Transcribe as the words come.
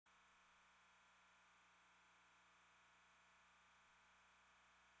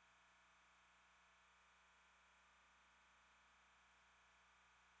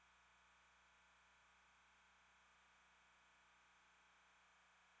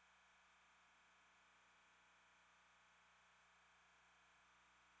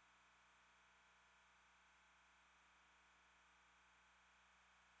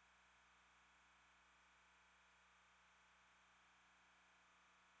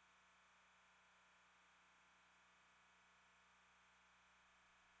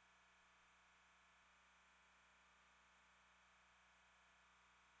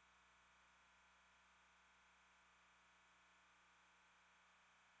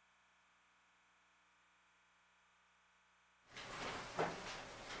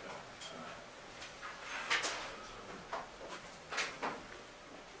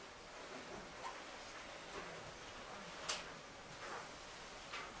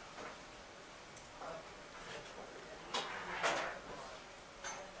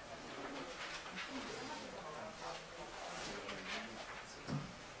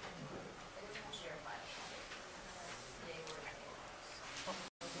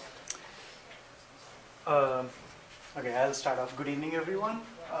Um, okay, I'll start off. Good evening, everyone.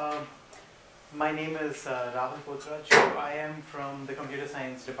 My name is Rahul Potharaju. I am from the Computer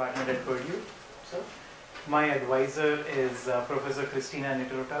Science Department at Purdue. So, my advisor is Professor Christina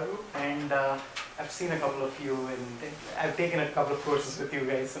Potharaju, and I've seen a couple of you, and I've taken a couple of courses with you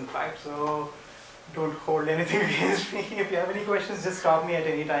guys, in fact. So, don't hold anything against me. If you have any questions, just stop me at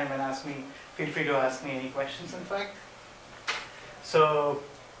any time and ask me. Feel free to ask me any questions, in fact. So,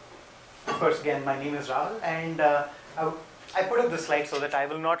 of course, again, my name is Rahul, and I put up the slide so that I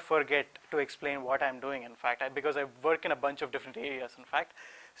will not forget to explain what I'm doing, in fact, because I work in a bunch of different areas, in fact.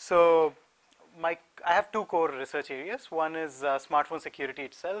 So, I have two core research areas. One is smartphone security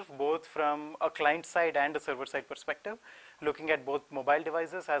itself, both from a client side and a server side perspective, looking at both mobile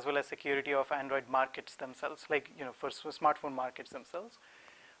devices as well as security of Android markets themselves, like, for smartphone markets themselves.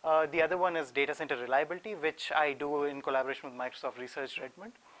 The other one is data center reliability, which I do in collaboration with Microsoft Research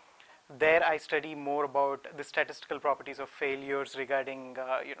Redmond. There I study more about the statistical properties of failures regarding,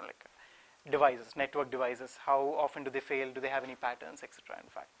 like devices, network devices. How often do they fail? Do they have any patterns, etc. in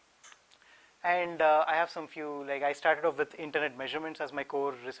fact. And I have some few, like I started off with internet measurements as my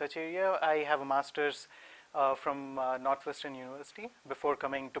core research area. I have a master's from Northwestern University before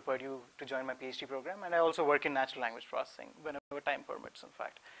coming to Purdue to join my PhD program. And I also work in natural language processing whenever time permits, in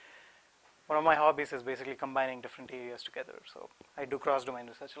fact. One of my hobbies is basically combining different areas together. So I do cross-domain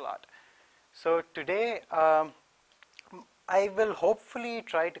research a lot. So today, I will hopefully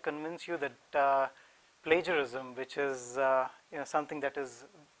try to convince you that plagiarism, which is something that is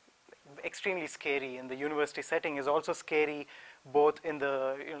extremely scary in the university setting, is also scary both in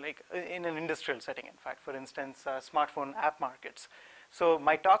the in an industrial setting. In fact, for instance, smartphone app markets. So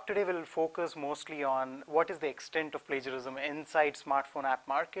my talk today will focus mostly on what is the extent of plagiarism inside smartphone app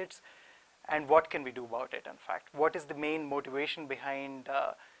markets, and what can we do about it, in fact. What is the main motivation behind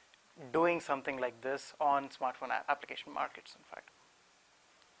doing something like this on smartphone application markets, in fact.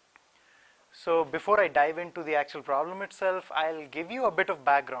 So before I dive into the actual problem itself, I'll give you a bit of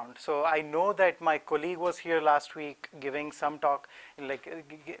background. So I know that my colleague was here last week giving some talk,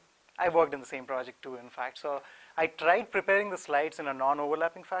 I worked in the same project too, in fact. So I tried preparing the slides in a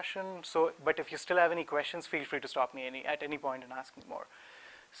non-overlapping fashion. So, but if you still have any questions, feel free to stop me at any point and ask me more.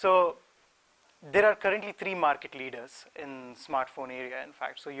 So there are currently three market leaders in smartphone area, in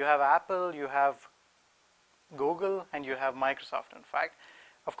fact. So you have Apple, you have Google, and you have Microsoft, in fact.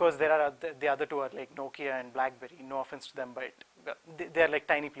 Of course, there are the other two are like Nokia and BlackBerry. No offense to them, but they are like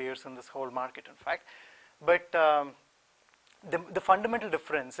tiny players in this whole market, in fact. But the fundamental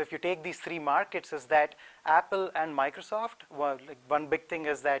difference, if you take these three markets, is that Apple and Microsoft, well, like one big thing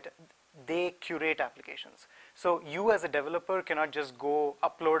is that they curate applications. So you as a developer cannot just go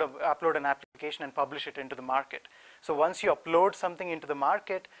upload an application and publish it into the market. So once you upload something into the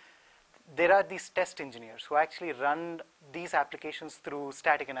market, there are these test engineers who actually run these applications through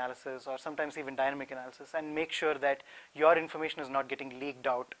static analysis or sometimes even dynamic analysis and make sure that your information is not getting leaked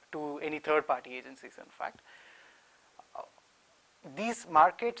out to any third-party agencies, in fact. These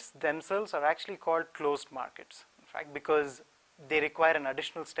markets themselves are actually called closed markets, in fact, because they require an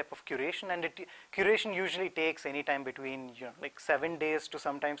additional step of curation, and curation usually takes any time between like 7 days to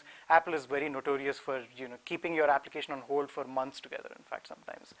sometimes. Apple is very notorious for keeping your application on hold for months together, in fact,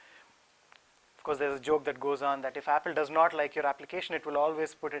 sometimes. Of course, there's a joke that goes on that if Apple does not like your application, it will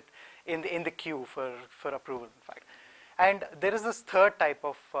always put it in the queue for approval, in fact. And there is this third type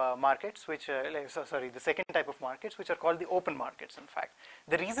of markets, which the second type of markets, which are called the open markets, in fact.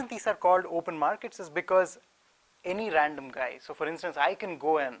 The reason these are called open markets is because any random guy, so for instance, I can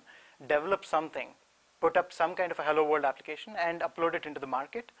go and develop something, put up some kind of a hello world application and upload it into the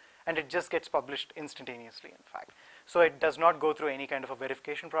market, and it just gets published instantaneously, in fact. So it does not go through any kind of a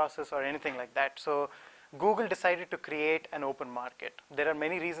verification process or anything like that. So Google decided to create an open market. There are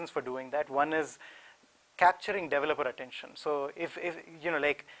many reasons for doing that. One is capturing developer attention. So if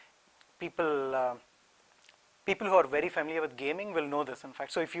like people who are very familiar with gaming will know this, in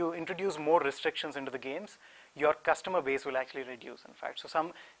fact. So if you introduce more restrictions into the games, your customer base will actually reduce, in fact.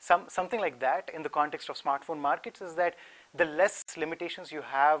 So something like that in the context of smartphone markets is that the less limitations you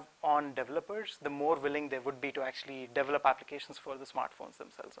have on developers, the more willing they would be to actually develop applications for the smartphones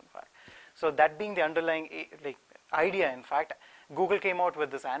themselves, in fact. So that being the underlying idea, in fact, Google came out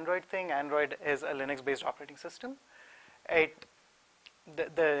with this Android thing. Android is a Linux-based operating system. The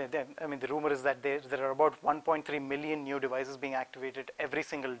rumor is that there are about 1.3 million new devices being activated every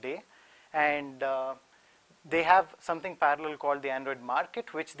single day, and they have something parallel called the Android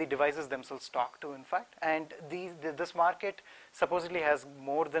market, which the devices themselves talk to, in fact. And this market supposedly has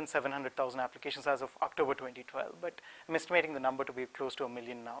more than 700,000 applications as of October 2012, but I'm estimating the number to be close to 1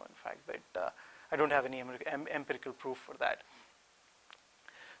 million now, in fact. But I don't have any empirical proof for that.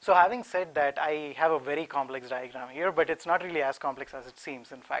 So having said that, I have a very complex diagram here, but it's not really as complex as it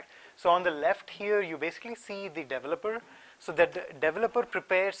seems, in fact. So on the left here, you basically see the developer. So the developer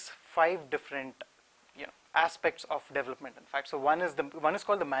prepares 5 different aspects of development, in fact. So one is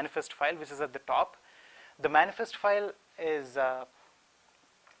called the manifest file, which is at the top. The manifest file is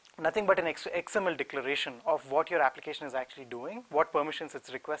nothing but an XML declaration of what your application is actually doing, what permissions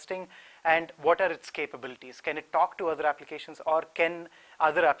it's requesting, and what are its capabilities. Can it talk to other applications, or can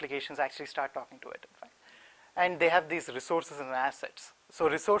other applications actually start talking to it, in fact? And they have these resources and assets. So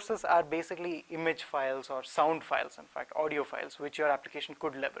resources are basically image files or sound files, in fact, audio files, which your application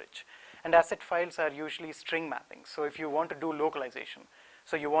could leverage. And asset files are usually string mappings. So if you want to do localization,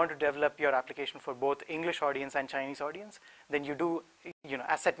 so you want to develop your application for both English audience and Chinese audience, then you do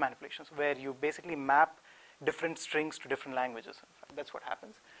asset manipulations, where you basically map different strings to different languages. In fact, that's what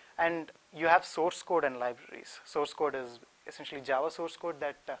happens. And you have source code and libraries. Source code is essentially Java source code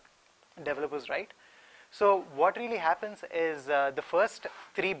that developers write. So what really happens is the first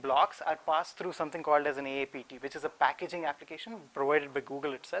 3 blocks are passed through something called as an AAPT, which is a packaging application provided by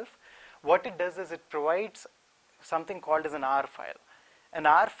Google itself. What it does is it provides something called as an R file. An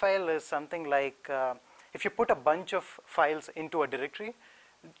R file is something like, if you put a bunch of files into a directory,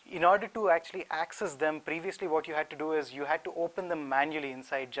 in order to actually access them, previously what you had to do is you had to open them manually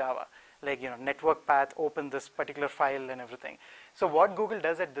inside Java, like network path, open this particular file and everything. So what Google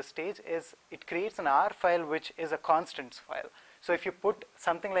does at this stage is it creates an R file, which is a constants file. So if you put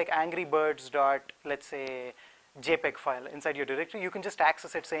something like angrybirds dot, let's say, JPEG file inside your directory, you can just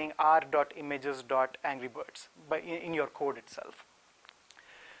access it saying r.images.angrybirds in your code itself.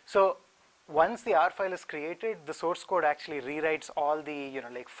 So once the R file is created, the source code actually rewrites all the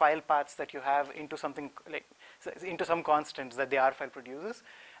like file paths that you have into something like into some constants that the R file produces,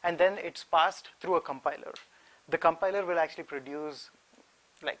 and then it's passed through a compiler. The compiler will actually produce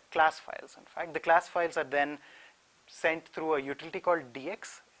like class files. In fact, the class files are then sent through a utility called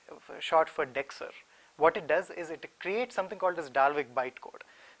DX, short for Dexer. What it does is it creates something called as Dalvik bytecode.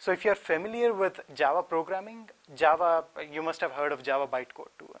 So if you're familiar with Java programming, you must have heard of Java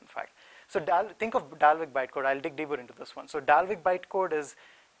bytecode too, in fact. So think of Dalvik bytecode. I'll dig deeper into this one. So Dalvik bytecode is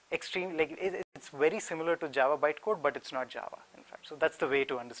it's very similar to Java bytecode, but it's not Java, in fact. So that's the way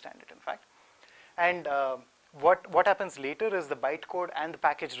to understand it, in fact. And what happens later is the bytecode and the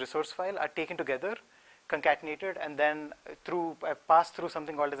package resource file are taken together, concatenated, and then passed through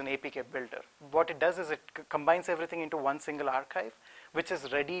something called as an APK builder. What it does is it combines everything into one single archive, which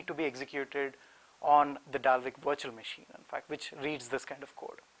is ready to be executed on the Dalvik virtual machine, in fact, which reads this kind of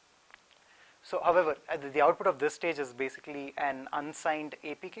code. So, however, the output of this stage is basically an unsigned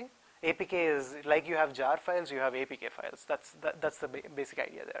APK. APK is like you have jar files, you have APK files. That's the basic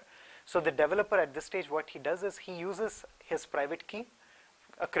idea there. So the developer at this stage, what he does is he uses his private key,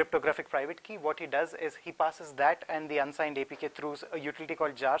 a cryptographic private key. What he does is he passes that and the unsigned APK through a utility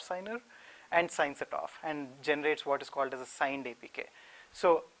called jar signer and signs it off and generates what is called as a signed APK.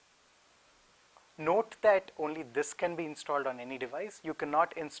 So note that only this can be installed on any device. You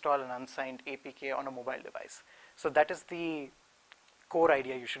cannot install an unsigned APK on a mobile device. So that is the core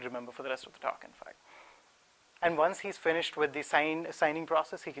idea you should remember for the rest of the talk, in fact. And once he's finished with the signing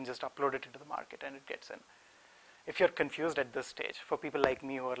process, he can just upload it into the market and it gets in. If you're confused at this stage, for people like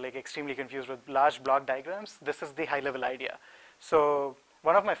me who are like extremely confused with large block diagrams, this is the high level idea. So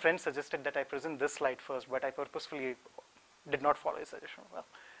one of my friends suggested that I present this slide first, but I purposefully did not follow his suggestion.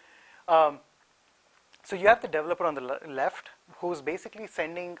 Well, so you have the developer on the left who's basically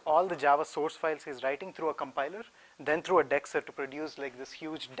sending all the Java source files he's writing through a compiler, then through a Dexer to produce like this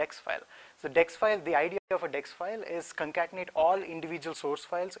huge Dex file. So Dex file, the idea of a Dex file is concatenate all individual source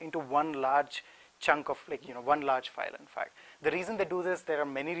files into one large chunk of one large file, in fact. The reason they do this, there are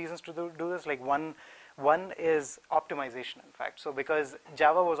many reasons to do this. Like one is optimization, in fact. So because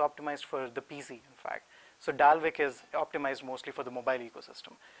Java was optimized for the PC, in fact. So Dalvik is optimized mostly for the mobile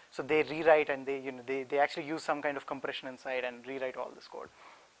ecosystem. So they rewrite and they actually use some kind of compression inside and rewrite all this code.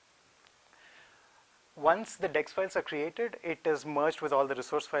 Once the Dex files are created, it is merged with all the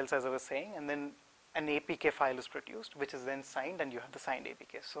resource files, as I was saying, and then an APK file is produced, which is then signed, and you have the signed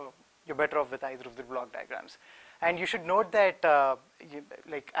APK. So you're better off with either of the block diagrams. And you should note that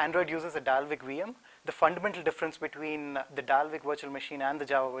like Android uses a Dalvik VM. The fundamental difference between the Dalvik virtual machine and the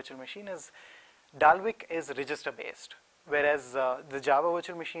Java virtual machine is Dalvik is register based, whereas the Java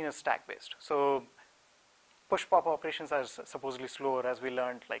virtual machine is stack based. So push pop operations are supposedly slower, as we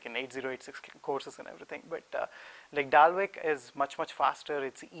learned like in 8086 courses and everything, but like Dalvik is much faster.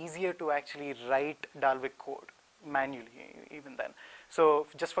 It's easier to actually write Dalvik code manually even then. So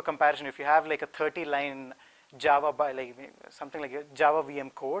just for comparison, if you have like a 30-line Java by like something like a Java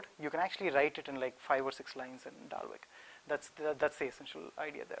VM code, you can actually write it in like 5 or 6 lines in Dalvik. That's the essential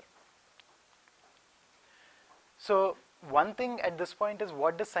idea there. So one thing at this point is,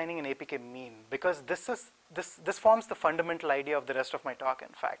 what does signing an APK mean? Because this forms the fundamental idea of the rest of my talk,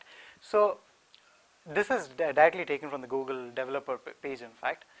 in fact. So this is directly taken from the Google developer page, in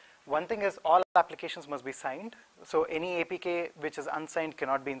fact. One thing is, all applications must be signed. So any APK which is unsigned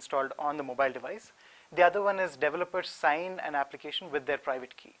cannot be installed on the mobile device. The other one is, developers sign an application with their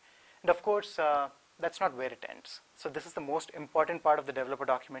private key. And of course, that's not where it ends. So this is the most important part of the developer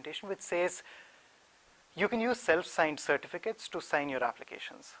documentation, which says you can use self-signed certificates to sign your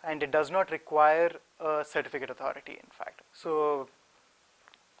applications, and it does not require a certificate authority, in fact. So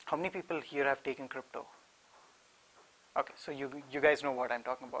how many people here have taken crypto? Okay, so you guys know what I'm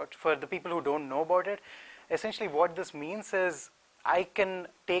talking about. For the people who don't know about it, essentially what this means is, I can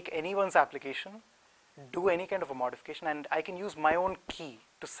take anyone's application, do any kind of a modification, and I can use my own key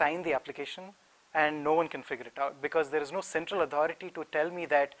to sign the application, and no one can figure it out, because there is no central authority to tell me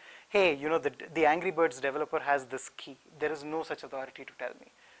that, hey, you know, the Angry Birds developer has this key. There is no such authority to tell me.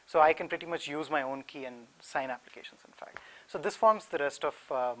 So I can pretty much use my own key and sign applications, in fact. So this forms the rest of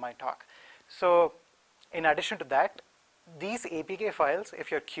my talk. So in addition to that, these APK files,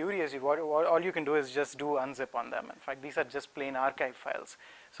 if you're curious, all you can do is just do unzip on them. In fact, these are just plain archive files.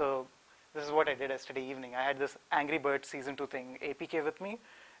 So this is what I did yesterday evening. I had this Angry Birds Season 2 thing, APK, with me.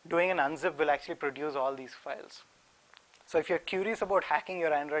 Doing an unzip will actually produce all these files. So if you're curious about hacking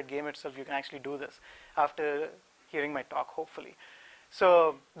your Android game itself, you can actually do this after hearing my talk, hopefully.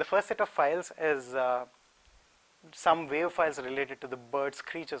 So the first set of files is some wave files related to the bird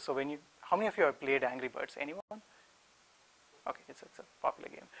screeches. So how many of you have played Angry Birds? Anyone? Okay, it's a popular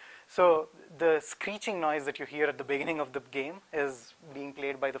game. So the screeching noise that you hear at the beginning of the game is being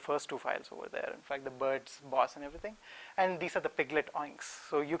played by the first 2 files over there. In fact, the bird's boss and everything. And these are the piglet oinks.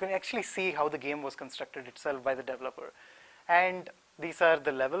 So you can actually see how the game was constructed itself by the developer. And these are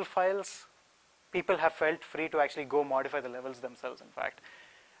the level files. People have felt free to actually go modify the levels themselves, in fact.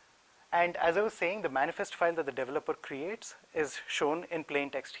 And as I was saying, the manifest file that the developer creates is shown in plain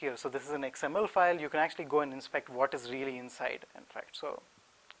text here. So this is an XML file. You can actually go and inspect what is really inside, in fact.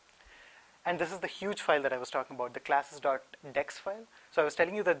 And this is the huge file that I was talking about, the classes.dex file. So I was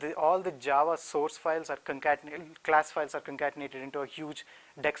telling you that all the Java source files are concatenated, class files are concatenated into a huge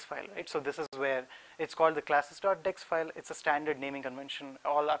dex file, right? So this is where it's called the classes.dex file. It's a standard naming convention.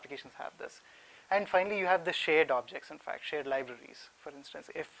 All applications have this. And finally, you have the shared objects, in fact, shared libraries. For instance,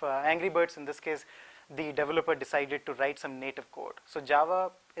 if Angry Birds, in this case, the developer decided to write some native code. So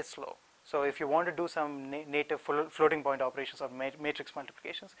Java is slow. So if you want to do some native floating point operations or matrix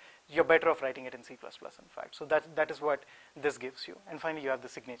multiplications, you're better off writing it in C++, in fact. So that is what this gives you. And finally, you have the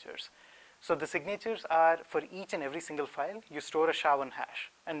signatures. So the signatures are, for each and every single file, you store a SHA-1 hash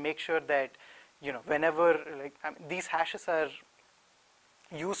and make sure that, you know, whenever, these hashes are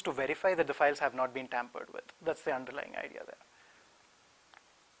used to verify that the files have not been tampered with. That's the underlying idea there.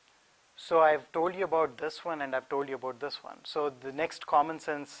 So I've told you about this one, and I've told you about this one. So the next common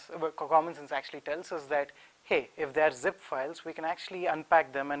sense actually tells us that, hey, if they are zip files, we can actually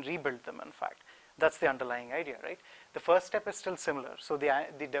unpack them and rebuild them, in fact. That's the underlying idea, right? The first step is still similar. So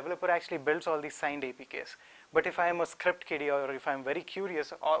the developer actually builds all these signed APKs. But if I'm a script kiddie, or if I'm very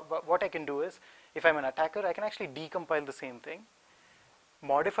curious, what I can do is, if I'm an attacker, I can actually decompile the same thing,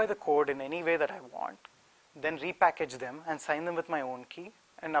 modify the code in any way that I want, then repackage them and sign them with my own key,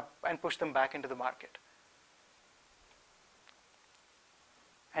 and push them back into the market.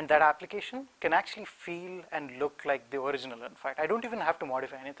 And that application can actually feel and look like the original, in fact. I don't even have to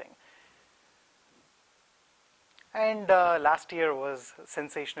modify anything. And last year was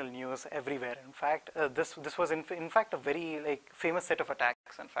sensational news everywhere. In fact, this was in fact a very famous set of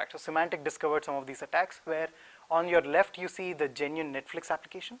attacks, in fact. So Symantec discovered some of these attacks where on your left you see the genuine Netflix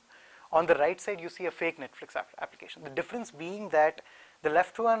application. On the right side you see a fake Netflix application. The difference being that the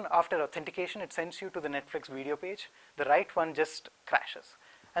left one, after authentication, it sends you to the Netflix video page. The right one just crashes.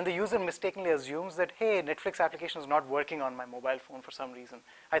 And the user mistakenly assumes that, hey, Netflix application is not working on my mobile phone for some reason.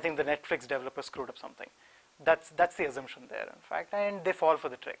 I think the Netflix developer screwed up something. That's the assumption there, in fact, and they fall for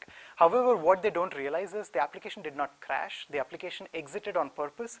the trick. However, what they don't realize is the application did not crash. The application exited on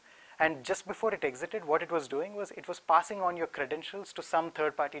purpose, and just before it exited, what it was doing was it was passing on your credentials to some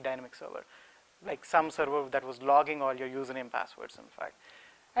third-party dynamic server, like some server that was logging all your username passwords, in fact.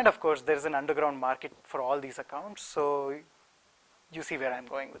 And of course, there is an underground market for all these accounts, so you see where I'm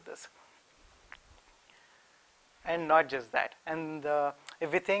going with this. And not just that. And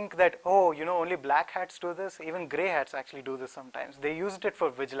if we think that, oh, only black hats do this, even gray hats actually do this sometimes. They used it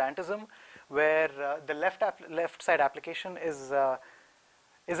for vigilantism, where the left side application is a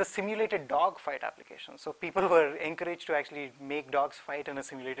simulated dog fight application. So people were encouraged to actually make dogs fight in a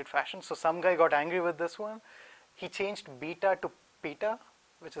simulated fashion. So some guy got angry with this one. He changed beta to PETA,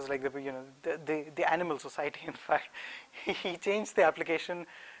 which is like the animal society, in fact. He changed the application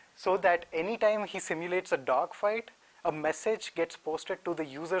so that anytime he simulates a dog fight, a message gets posted to the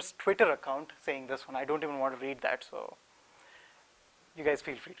user's Twitter account saying this one. I don't even want to read that, so you guys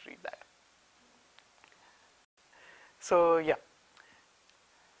feel free to read that. So yeah,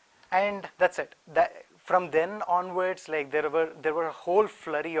 and that's it. From then onwards, like there were a whole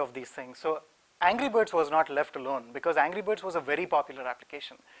flurry of these things. So Angry Birds was not left alone, because Angry Birds was a very popular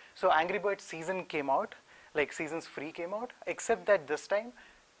application. So Angry Birds season came out, like Seasons Free came out, except that this time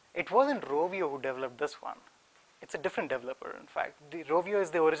it wasn't Rovio who developed this one. It's a different developer, in fact. Rovio is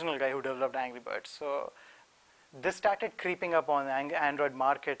the original guy who developed Angry Birds. So this started creeping up on the Android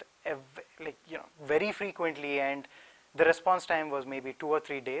market, very frequently, and the response time was maybe 2 or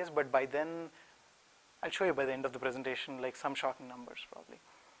 3 days. But by then, I'll show you by the end of the presentation, like some shocking numbers probably.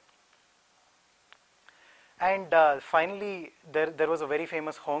 And finally, there was a very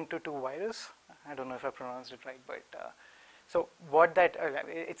famous HomeTuTu virus. I don't know if I pronounced it right, but so what that,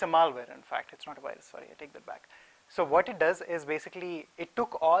 it's a malware, in fact. It's not a virus, sorry, I take that back. So what it does is basically, it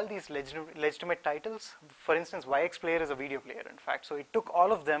took all these legitimate titles. For instance, YX Player is a video player, in fact. So it took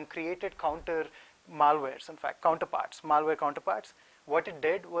all of them, created counter malwares, in fact, counterparts, malware counterparts. What it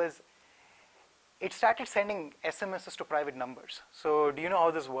did was, it started sending SMSs to private numbers. So do you know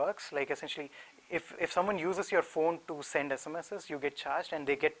how this works? Like essentially, if someone uses your phone to send SMSs, you get charged and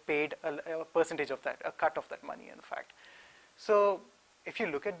they get paid a percentage of that, a cut of that money, in fact. So if you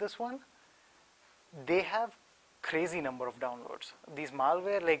look at this one, they have crazy number of downloads. These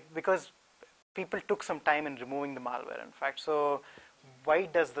malware, like, because people took some time in removing the malware, in fact. So why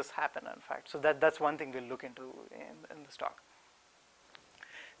does this happen, in fact? So that's one thing we'll look into in this talk.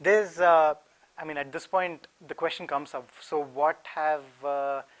 There's, I mean, at this point, the question comes up, so what have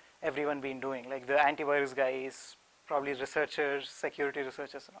everyone been doing? Like the antivirus guys, probably researchers, security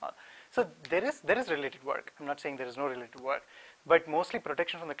researchers and all. So there is related work. I'm not saying there is no related work, but mostly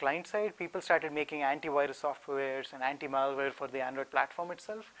protection from the client side. People started making antivirus softwares and anti-malware for the Android platform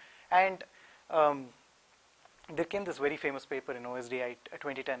itself. And there came this very famous paper in OSDI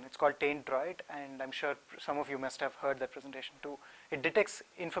 2010. It's called Taint Droid, and I'm sure some of you must have heard that presentation too. It detects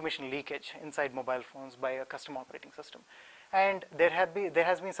information leakage inside mobile phones by a custom operating system. And there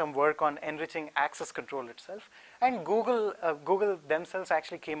has been some work on enriching access control itself. And Google themselves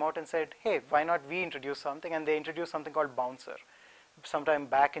actually came out and said, hey, why not we introduce something? And they introduced something called Bouncer sometime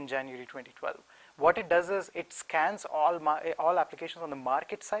back in January 2012. What it does is it scans all applications on the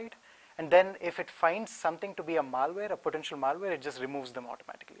market side, and then if it finds something to be a malware, a potential malware, it just removes them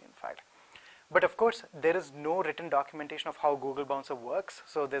automatically, in fact. But of course, there is no written documentation of how Google Bouncer works,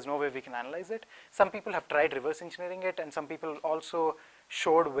 so there's no way we can analyze it. Some people have tried reverse engineering it, and some people also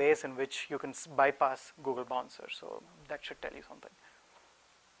showed ways in which you can bypass Google Bouncer, so that should tell you something.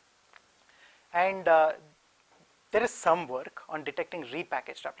 And there is some work on detecting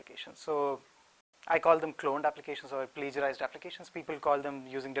repackaged applications. So I call them cloned applications or plagiarized applications. People call them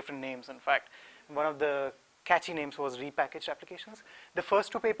using different names, in fact. One of the catchy names was repackaged applications. The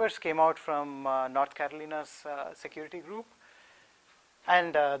first two papers came out from North Carolina's security group.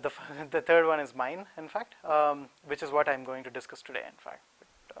 And the third one is mine, in fact, which is what I'm going to discuss today, in fact.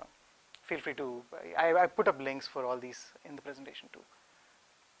 But, feel free to, I put up links for all these in the presentation too.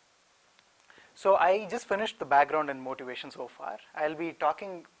 So I just finished the background and motivation so far. I'll be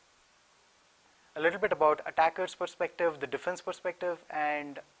talking a little bit about attackers' perspective, the defense perspective,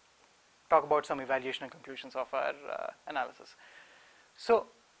 and talk about some evaluation and conclusions of our analysis. So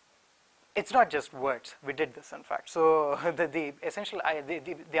it's not just words. We did this, in fact. So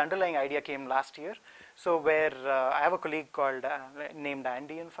the underlying idea came last year. So where I have a colleague called named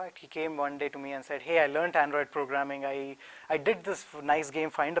Andy, in fact. He came one day to me and said, hey, I learned Android programming. I did this nice game,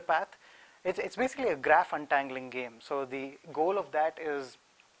 Find a Path. It's basically a graph untangling game. So the goal of that is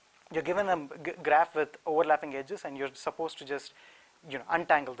you're given a graph with overlapping edges, and you're supposed to just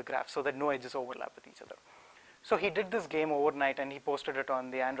untangle the graph so that no edges overlap with each other. So he did this game overnight, and he posted it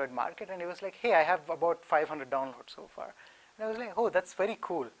on the Android market, and he was like, hey, I have about 500 downloads so far. And I was like, oh, that's very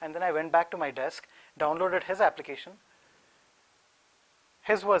cool. And then I went back to my desk, downloaded his application.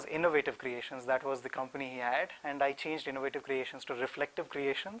 His was Innovative Creations. That was the company he had, and I changed Innovative Creations to Reflective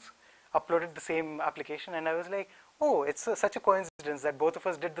Creations. uploaded the same application, and I was like, oh, it's such a coincidence that both of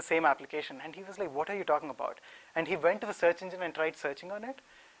us did the same application. And he was like, what are you talking about? And he went to the search engine and tried searching on it,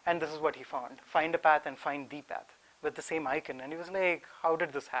 and this is what he found: find a path and find the path with the same icon. And he was like, how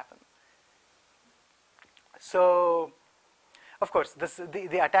did this happen? So of course,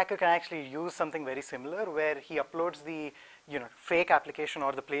 the attacker can actually use something very similar, where he uploads the fake application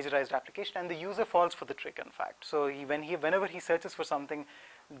or the plagiarized application, and the user falls for the trick, in fact. So whenever he searches for something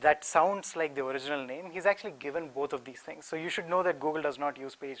that sounds like the original name, he's actually given both of these things. So you should know that Google does not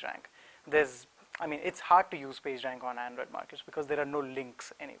use PageRank. It's hard to use PageRank on Android markets because there are no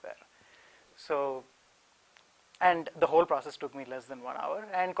links anywhere. So, and the whole process took me less than 1 hour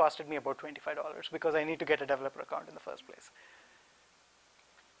and costed me about $25 because I need to get a developer account in the first place.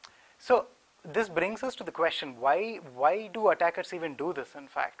 So this brings us to the question, why do attackers even do this, in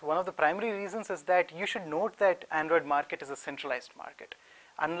fact? One of the primary reasons is that you should note that Android market is a centralized market.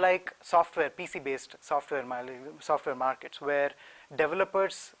 Unlike PC-based software markets, where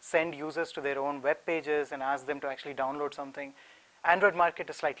developers send users to their own web pages and ask them to actually download something, Android market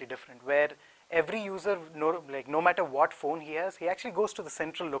is slightly different, where every user, no matter what phone he has, he actually goes to the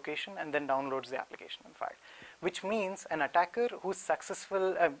central location and then downloads the application, in fact. Which means an attacker who's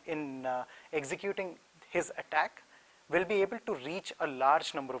successful in executing his attack will be able to reach a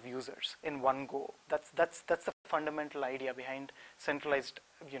large number of users in one go. That's the fundamental idea behind centralized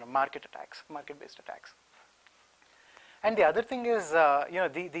market-based attacks. And the other thing is,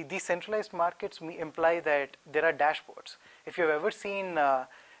 the centralized markets imply that there are dashboards. If you've ever seen,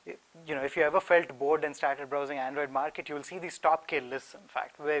 if you ever felt bored and started browsing Android market, you will see these top K lists, in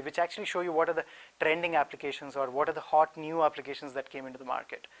fact, which actually show you what are the trending applications or what are the hot new applications that came into the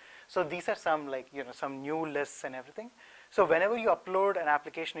market. So these are some some new lists and everything. So whenever you upload an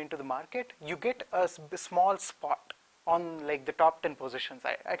application into the market, you get a small spot on the top 10 positions,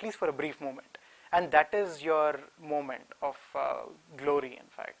 at least for a brief moment. And that is your moment of glory, in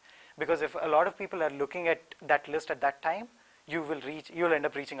fact. Because if a lot of people are looking at that list at that time, you'll end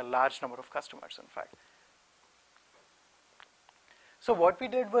up reaching a large number of customers, in fact. So what we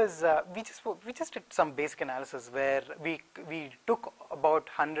did was we just did some basic analysis where we took about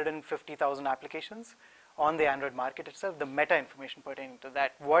 150,000 applications on the Android market itself, the meta information pertaining to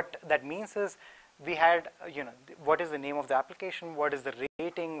that. What that means is we had what is the name of the application, what is the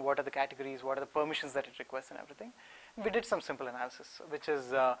rating, what are the categories, what are the permissions that it requests, and everything. We did some simple analysis, which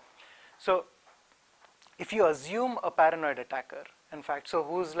is so if you assume a paranoid attacker, in fact, so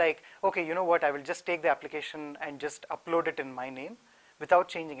who's like, okay, you know what, I will just take the application and just upload it in my name without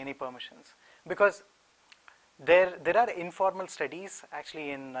changing any permissions. Because there are informal studies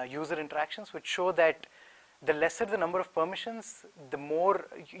actually in user interactions which show that the lesser the number of permissions, the more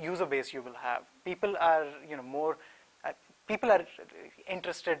user base you will have. People are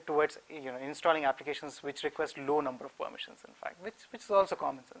interested towards installing applications which request low number of permissions, in fact, which is also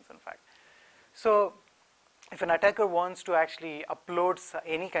common sense, in fact. So if an attacker wants to actually upload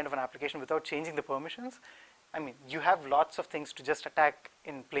any kind of an application without changing the permissions, I mean, you have lots of things to just attack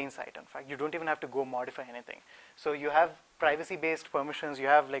in plain sight, in fact. You don't even have to go modify anything. So you have privacy-based permissions, you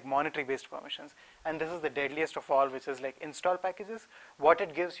have monetary-based permissions, and this is the deadliest of all, which is install packages. What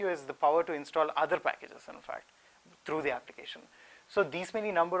it gives you is the power to install other packages, in fact, through the application. So these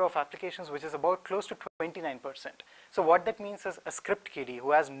many number of applications, which is about close to 29%. So what that means is a script kiddie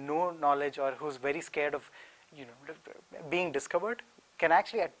who has no knowledge or who's very scared of being discovered can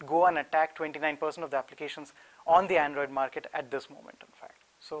actually go and attack 29% of the applications on the Android market at this moment, in fact.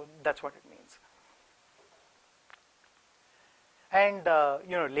 So that's what it means. And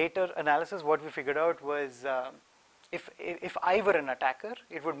later analysis, what we figured out was if I were an attacker,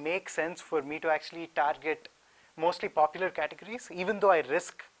 it would make sense for me to actually target mostly popular categories, even though I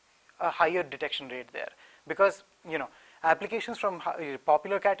risk a higher detection rate there. Because applications from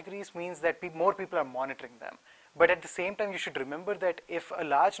popular categories means that more people are monitoring them. But at the same time, you should remember that if a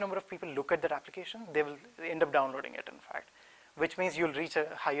large number of people look at that application, they will end up downloading it, in fact, which means you'll reach a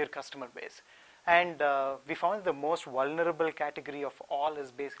higher customer base. And we found the most vulnerable category of all is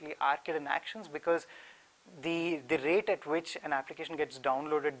basically arcade and actions, because the rate at which an application gets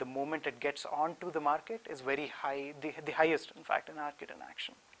downloaded the moment it gets onto the market is very high, the highest, in fact, in arcade and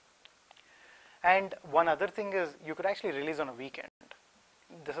action. And one other thing is you could actually release on a weekend.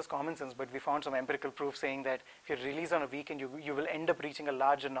 This is common sense, but we found some empirical proof saying that if you release on a weekend, you will end up reaching a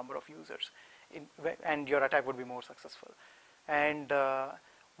larger number of users, and your attack would be more successful. And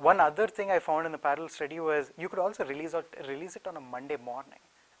one other thing I found in the parallel study was you could also release it on a Monday morning.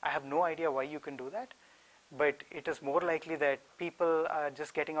 I have no idea why you can do that, but it is more likely that people are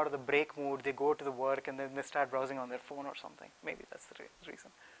just getting out of the break mood, they go to the work, and then they start browsing on their phone or something. Maybe that's the reason.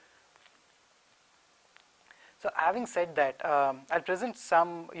 So having said that, I'll present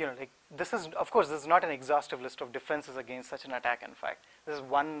some, like this is, of course, this is not an exhaustive list of defenses against such an attack, in fact. This is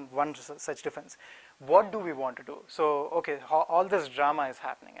one such defense. What do we want to do? So, okay, all this drama is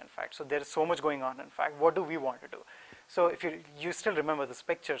happening, in fact. So there is so much going on, in fact. What do we want to do? So if you still remember this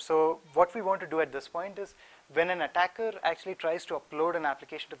picture, so what we want to do at this point is when an attacker actually tries to upload an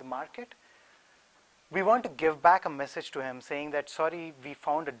application to the market, we want to give back a message to him saying that, sorry, we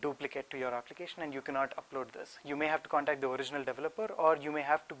found a duplicate to your application and you cannot upload this. You may have to contact the original developer, or you may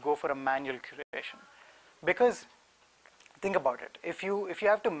have to go for a manual curation. Because think about it, if you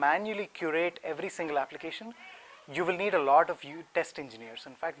have to manually curate every single application, you will need a lot of test engineers,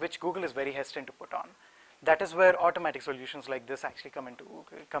 in fact, which Google is very hesitant to put on. That is where automatic solutions like this actually come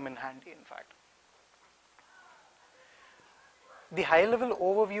in handy, in fact. The high-level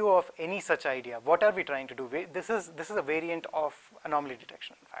overview of any such idea, what are we trying to do? This is a variant of anomaly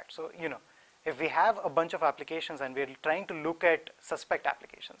detection, in fact. So, if we have a bunch of applications and we're trying to look at suspect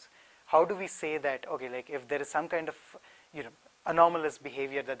applications, how do we say that, okay, like if there is some kind of, anomalous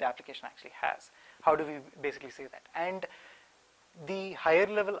behavior that the application actually has, how do we basically say that? And the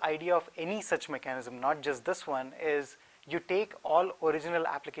higher-level idea of any such mechanism, not just this one, is you take all original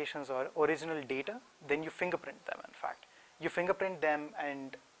applications or original data, then you fingerprint them, in fact. You fingerprint them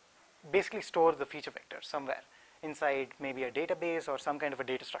and basically store the feature vectors somewhere inside maybe a database or some kind of a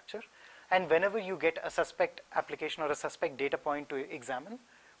data structure. And whenever you get a suspect application or a suspect data point to examine,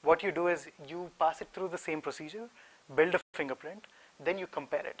 what you do is you pass it through the same procedure, build a fingerprint, then you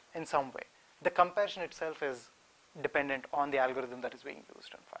compare it in some way. The comparison itself is dependent on the algorithm that is being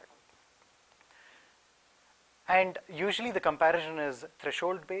used, in fact. And usually the comparison is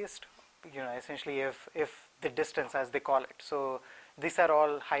threshold based, essentially if the distance, as they call it. So these are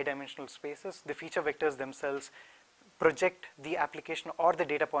all high dimensional spaces. The feature vectors themselves project the application or the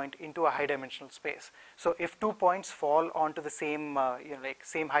data point into a high dimensional space. So if 2 points fall onto the same,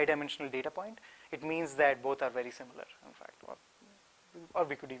 same high dimensional data point, it means that both are very similar, in fact, or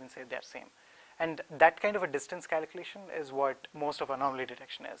we could even say they're same. And that kind of a distance calculation is what most of anomaly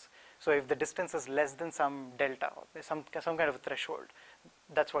detection is. So if the distance is less than some delta, or some kind of a threshold,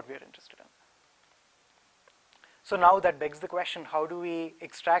 that's what we're interested in. So now that begs the question, how do we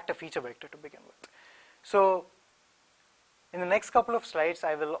extract a feature vector to begin with? So in the next couple of slides,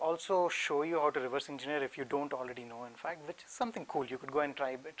 I will also show you how to reverse engineer if you don't already know, in fact, which is something cool. You could go and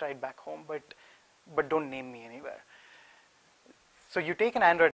try it back home, but don't name me anywhere. So you take an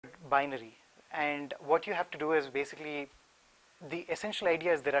Android binary, and what you have to do is basically, the essential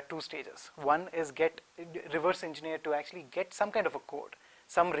idea is there are two stages. One is reverse engineer to actually get some kind of a code,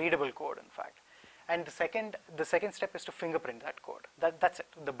 some readable code, in fact. And the second step is to fingerprint that code. That's it.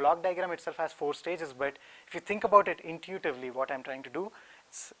 The block diagram itself has 4 stages, but if you think about it intuitively, what I'm trying to do,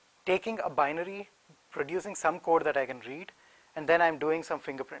 it's taking a binary, producing some code that I can read, and then I'm doing some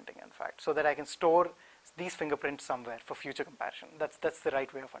fingerprinting, in fact, so that I can store these fingerprints somewhere for future comparison. That's the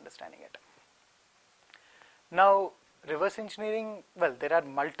right way of understanding it. Now, reverse engineering, well, there are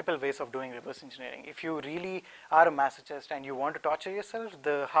multiple ways of doing reverse engineering. If you really are a masochist and you want to torture yourself,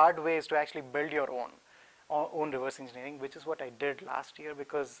 the hard way is to actually build your own reverse engineering, which is what I did last year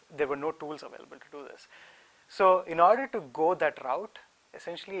because there were no tools available to do this. So in order to go that route,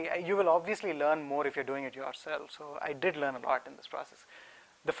 essentially, you will obviously learn more if you're doing it yourself. So I did learn a lot in this process.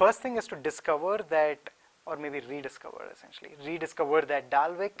 The first thing is to discover that, or maybe rediscover, essentially, rediscover that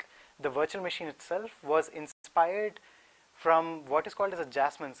Dalvik, the virtual machine itself, was inspired from what is called as a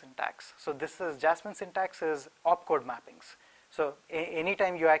Jasmine syntax. So Jasmine syntax is opcode mappings. So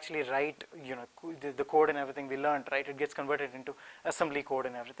anytime you actually write, the code and everything we learned, right, it gets converted into assembly code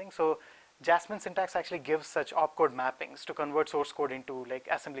and everything. So Jasmine syntax actually gives such opcode mappings to convert source code into like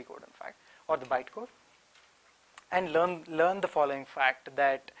assembly code, in fact, or the bytecode. And learn the following fact,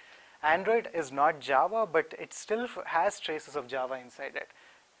 that Android is not Java, but it still has traces of Java inside it.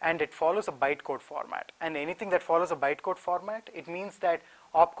 And it follows a bytecode format. And anything that follows a bytecode format, it means that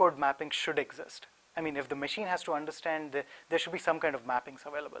opcode mapping should exist. I mean, if the machine has to understand, there should be some kind of mappings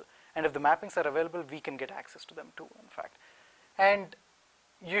available. And if the mappings are available, we can get access to them too, in fact. And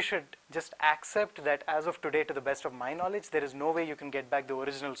you should just accept that as of today, to the best of my knowledge, there is no way you can get back the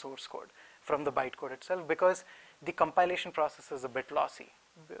original source code from the bytecode itself, because the compilation process is a bit lossy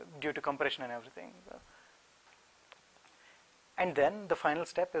due to compression and everything. And then the final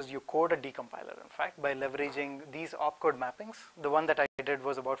step is you code a decompiler, in fact, by leveraging these opcode mappings. The one that I did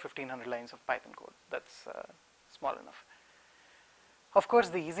was about 1,500 lines of Python code. That's small enough. Of course,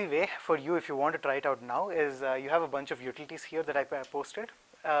 the easy way for you, if you want to try it out now, is you have a bunch of utilities here that I posted.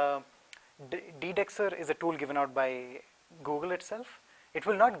 Ddexer is a tool given out by Google itself. It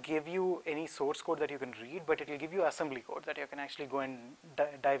will not give you any source code that you can read, but it will give you assembly code that you can actually go and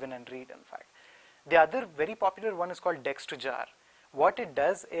dive in and read, in fact. The other very popular one is called dex to jar. What it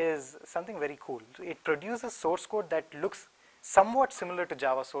does is something very cool. It produces source code that looks somewhat similar to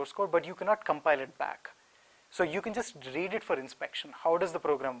Java source code, but you cannot compile it back. So you can just read it for inspection. How does the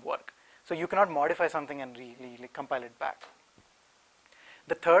program work? So you cannot modify something and really compile it back.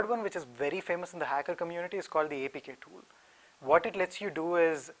 The third one, which is very famous in the hacker community, is called the APK tool. What it lets you do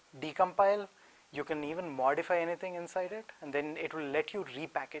is decompile. You can even modify anything inside it, and then it will let you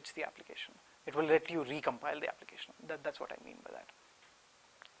repackage the application. It will let you recompile the application. That's what I mean by that.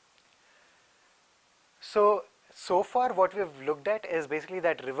 So far what we've looked at is basically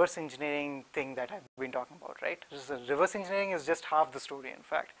that reverse engineering thing that I've been talking about, right? Reverse engineering is just half the story, in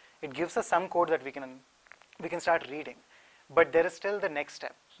fact. It gives us some code that we can start reading. But there is still the next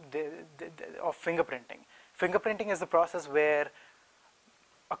step of fingerprinting. Fingerprinting is the process where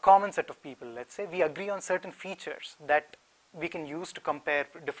a common set of people, let's say, we agree on certain features that we can use to compare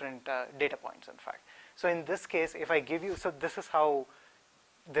different data points, in fact. So in this case, if I give you, so this is how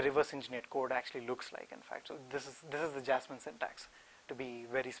the reverse engineered code actually looks like, in fact. So this is the Jasmine syntax, to be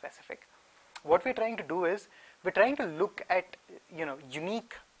very specific. What we're trying to do is, we're trying to look at,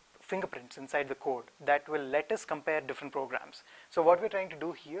 unique fingerprints inside the code that will let us compare different programs. So what we're trying to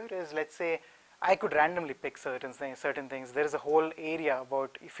do here is, let's say, I could randomly pick certain things. There is a whole area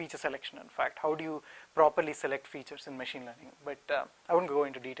about feature selection, in fact. How do you properly select features in machine learning? But I wouldn't go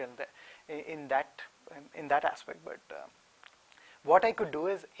into detail in that aspect. But what I could do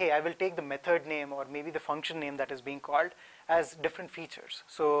is, hey, I will take the method name or maybe the function name that is being called as different features.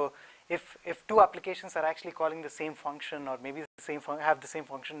 So if two applications are actually calling the same function, or maybe have the same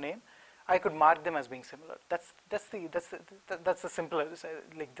function name, I could mark them as being similar. That's the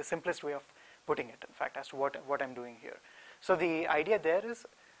simplest way of putting it, in fact, as to what I'm doing here. So the idea there is,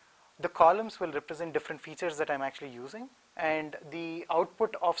 the columns will represent different features that I'm actually using, and the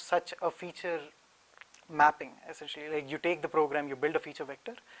output of such a feature mapping, essentially, like you take the program, you build a feature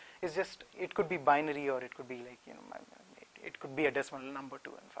vector, is just, it could be binary, or it could be like, it could be a decimal number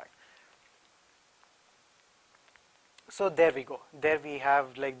too, in fact. So there we go. There we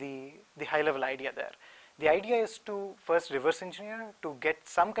have like the high level idea there. The idea is to first reverse engineer to get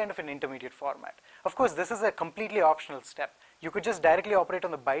some kind of an intermediate format. Of course, this is a completely optional step. You could just directly operate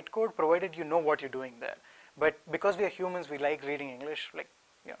on the bytecode, provided you know what you're doing there. But because we are humans, we like reading English, like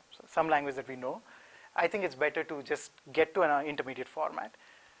some language that we know. I think it's better to just get to an intermediate format.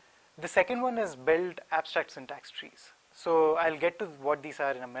 The second one is build abstract syntax trees. So I'll get to what these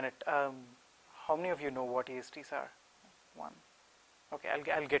are in a minute. How many of you know what ASTs are? One. Okay,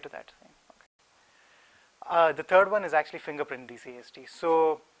 I'll get to that. Okay. The third one is actually fingerprint these ASTs.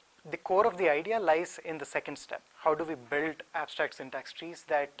 So the core of the idea lies in the second step. How do we build abstract syntax trees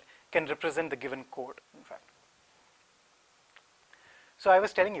that can represent the given code, in fact? So I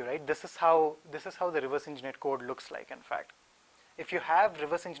was telling you, right, this is how the reverse engineered code looks like, in fact. If you have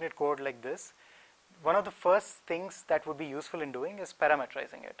reverse engineered code like this, one of the first things that would be useful in doing is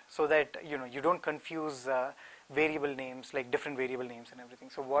parameterizing it, so that you don't confuse variable names, like different variable names and everything.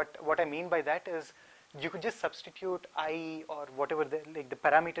 So what I mean by that is, you could just substitute I or whatever the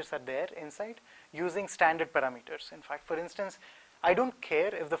parameters are there inside using standard parameters. In fact, for instance, I don't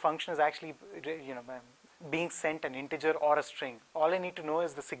care if the function is actually being sent an integer or a string. All I need to know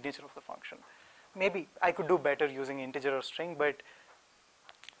is the signature of the function. Maybe I could do better using integer or string, but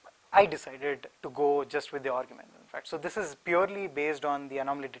I decided to go just with the argument, in fact. So this is purely based on the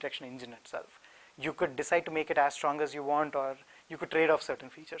anomaly detection engine itself. You could decide to make it as strong as you want, or you could trade off certain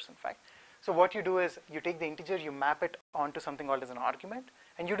features, in fact. So what you do is, you take the integer, you map it onto something called as an argument,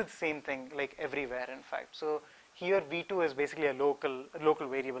 and you do the same thing like everywhere, in fact. So here v2 is basically a local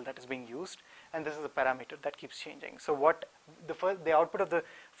variable that is being used, and this is a parameter that keeps changing. So what the output of the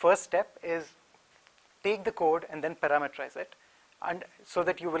first step is, take the code and then parameterize it, and so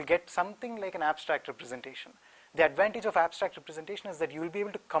that you will get something like an abstract representation. The advantage of abstract representation is that you will be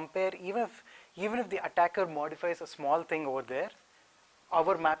able to compare, even if the attacker modifies a small thing over there,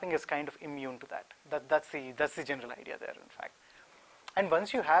 our mapping is kind of immune to that. That's the general idea there, in fact. And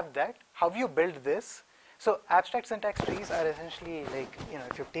once you have that, how you build this? So abstract syntax trees are essentially like,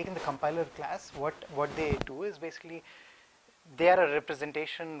 if you've taken the compiler class, what they do is basically, they are a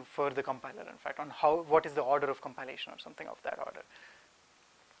representation for the compiler, in fact, on what is the order of compilation or something of that order.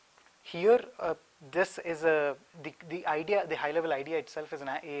 Here, this is the idea, the high level idea itself is an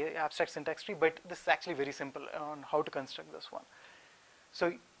abstract syntax tree, but this is actually very simple on how to construct this one.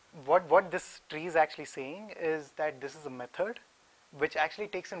 So what this tree is actually saying is that this is a method which actually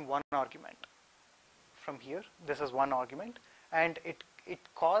takes in one argument. From here, this is one argument, and it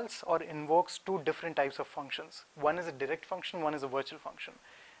calls or invokes two different types of functions. One is a direct function, one is a virtual function.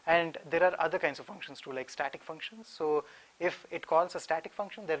 And there are other kinds of functions too, like static functions. So if it calls a static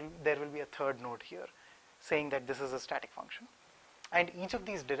function, there will be a third node here saying that this is a static function. And each of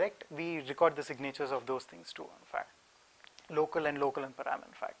these direct, we record the signatures of those things too, in fact. Local and param,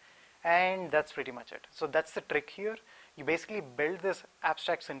 in fact. And that's pretty much it. So that's the trick here. You basically build this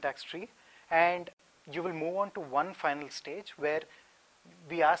abstract syntax tree, and you will move on to one final stage where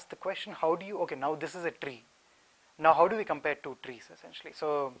we ask the question, how do you, okay, now this is a tree. Now how do we compare two trees, essentially?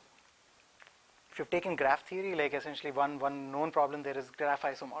 So if you've taken graph theory, like essentially one known problem there is graph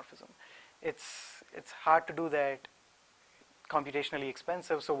isomorphism. It's hard to do that, computationally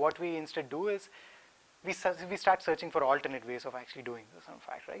expensive. So what we instead do is we start searching for alternate ways of actually doing this, in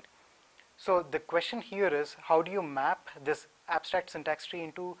fact, right? So the question here is, how do you map this abstract syntax tree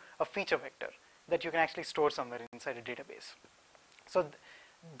into a feature vector that you can actually store somewhere inside a database? So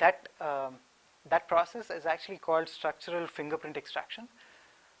that process is actually called structural fingerprint extraction.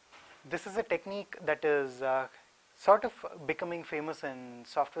 This is a technique that is sort of becoming famous in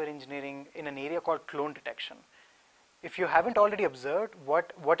software engineering in an area called clone detection. If you haven't already observed,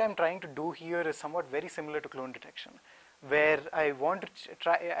 what I'm trying to do here is somewhat very similar to clone detection, where I want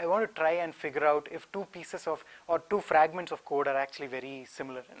to try and figure out if two pieces of or two fragments of code are actually very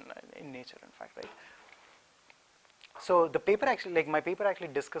similar in nature, in fact, right? So the paper actually, like my paper actually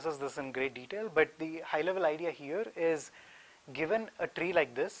discusses this in great detail, but the high level idea here is, given a tree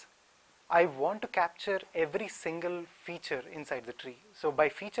like this, I want to capture every single feature inside the tree. So by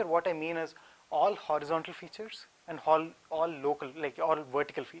feature, what I mean is all horizontal features and all local, like all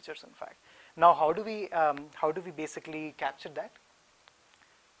vertical features, in fact. Now how do we basically capture that?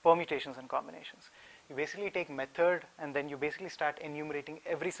 Permutations and combinations. You basically take method and then you basically start enumerating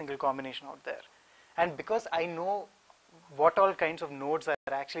every single combination out there. And because I know what all kinds of nodes are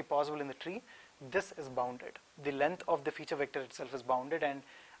actually possible in the tree, this is bounded. The length of the feature vector itself is bounded, and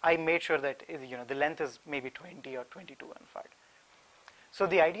I made sure that the length is maybe 20 or 22, in fact. So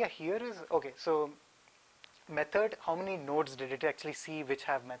the idea here is, okay, so method, how many nodes did it actually see which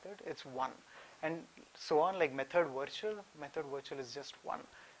have method? It's 1. And so on, like method virtual is just 1.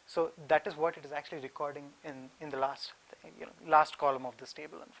 So that is what it is actually recording in the last column of this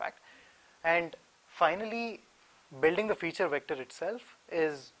table, in fact. And finally, building the feature vector itself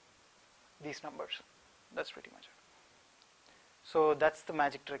is these numbers. That's pretty much it. So that's the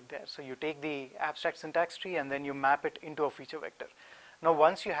magic trick there. So you take the abstract syntax tree and then you map it into a feature vector. Now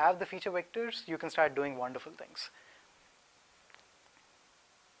once you have the feature vectors, you can start doing wonderful things.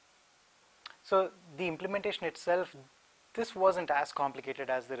 So the implementation itself, this wasn't as complicated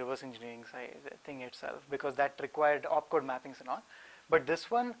as the reverse engineering thing itself, because that required opcode mappings and all. But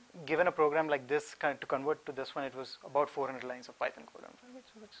this one, given a program like this, to convert to this one, it was about 400 lines of Python code, which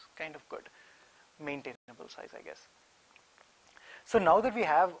is kind of good, maintainable size, I guess. So now that we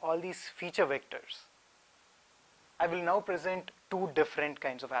have all these feature vectors, I will now present two different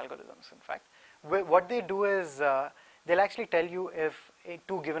kinds of algorithms, in fact. What they do is, they'll actually tell you if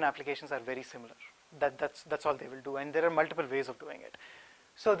two given applications are very similar. That's all they will do, and there are multiple ways of doing it.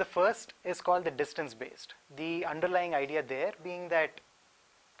 So the first is called the distance based. The underlying idea there being that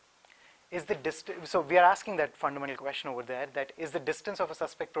is the distance, so we are asking that fundamental question over there, that is the distance of a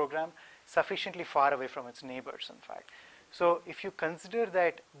suspect program sufficiently far away from its neighbors, in fact. So if you consider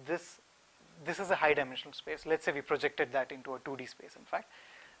that this is a high dimensional space, let's say we projected that into a 2D space, in fact,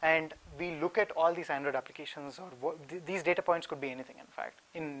 and we look at all these Android applications, or these data points could be anything, in fact.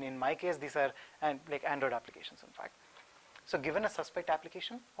 In my case, these are like Android applications, in fact. So given a suspect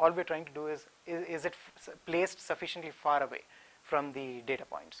application, all we're trying to do is it placed sufficiently far away from the data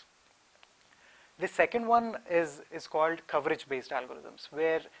points. The second one is called coverage-based algorithms,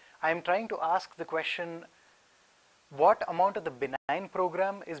 where I'm trying to ask the question, what amount of the benign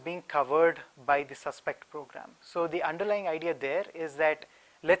program is being covered by the suspect program? So the underlying idea there is that,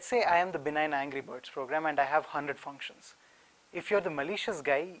 let's say I am the benign Angry Birds program and I have 100 functions. If you're the malicious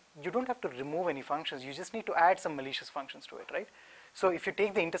guy, you don't have to remove any functions, you just need to add some malicious functions to it, right? So if you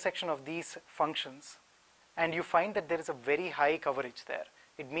take the intersection of these functions and you find that there is a very high coverage there,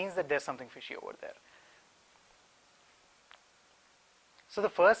 it means that there's something fishy over there. So the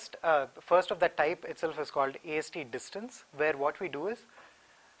first of that type itself is called AST distance, where what we do is,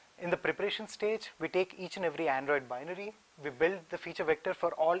 in the preparation stage, we take each and every Android binary, we build the feature vector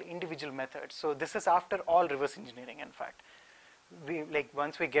for all individual methods. So this is after all reverse engineering, in fact.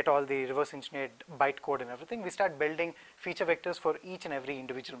 Once we get all the reverse engineered byte code and everything, we start building feature vectors for each and every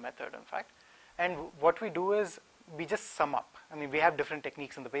individual method, in fact. And what we do is, we just sum up. I mean, we have different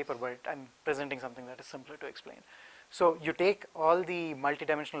techniques in the paper, but I'm presenting something that is simpler to explain. So you take all the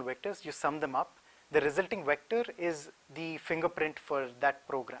multidimensional vectors, you sum them up. The resulting vector is the fingerprint for that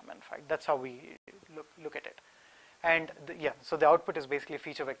program. In fact, that's how we look at it. And yeah, so the output is basically a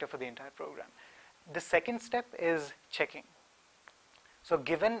feature vector for the entire program. The second step is checking. So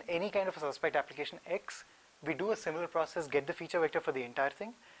given any kind of a suspect application X, we do a similar process, get the feature vector for the entire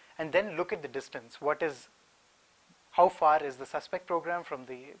thing, and then look at the distance. How far is the suspect program from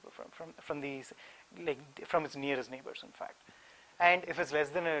its nearest neighbors, in fact. And if it's less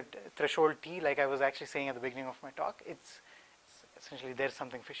than a threshold T, like I was actually saying at the beginning of my talk, it's essentially there's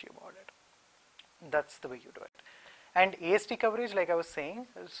something fishy about it. That's the way you do it. And AST coverage, like I was saying,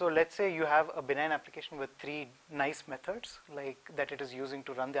 so let's say you have a benign application with 3 nice methods like that it is using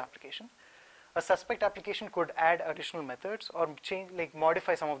to run the application. A suspect application could add additional methods or change, like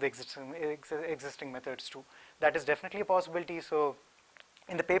modify some of the existing methods too. That is definitely a possibility. So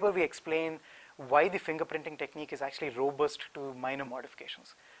in the paper we explain why the fingerprinting technique is actually robust to minor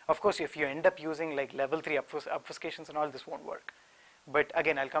modifications. Of course, if you end up using like level 3 obfuscations and all, this won't work. But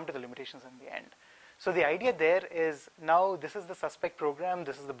again, I'll come to the limitations in the end. So the idea there is, now this is the suspect program,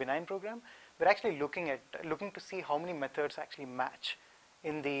 this is the benign program. We're actually looking to see how many methods actually match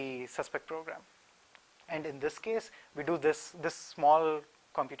in the suspect program. And in this case, we do this small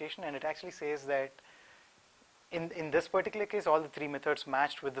computation, and it actually says that in this particular case, all the 3 methods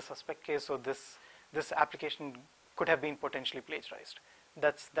matched with the suspect case, so this application could have been potentially plagiarized.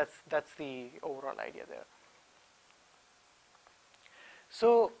 That's the overall idea there.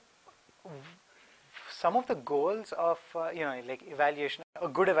 So some of the goals of like evaluation, a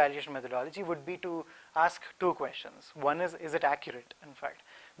good evaluation methodology would be to ask 2 questions. One is it accurate, in fact?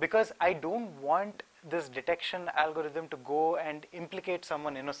 Because I don't want this detection algorithm to go and implicate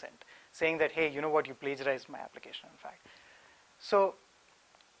someone innocent, saying that, hey, you know what, you plagiarized my application, in fact. So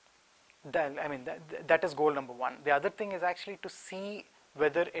that is goal number 1. The other thing is actually to see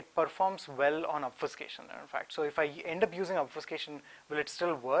whether it performs well on obfuscation, in fact. So if I end up using obfuscation, will it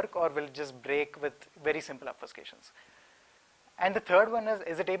still work, or will it just break with very simple obfuscations? And the third one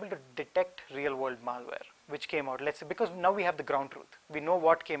is it able to detect real world malware, which came out, let's say, because now we have the ground truth. We know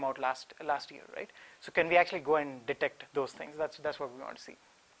what came out last year, right? So can we actually go and detect those things? That's what we want to see.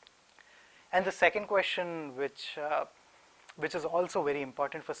 And the second question, which is also very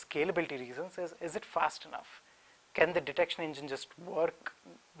important for scalability reasons, is it fast enough? Can the detection engine just work?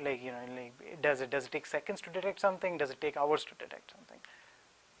 Does it take seconds to detect something? Does it take hours to detect something?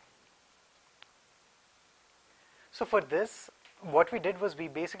 So for this, what we did was we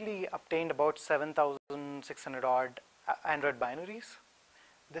basically obtained about 7,600 odd Android binaries.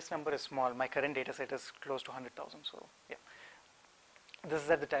 This number is small. My current data set is close to 100,000. So yeah, this is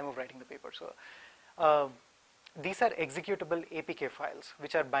at the time of writing the paper. So these are executable APK files,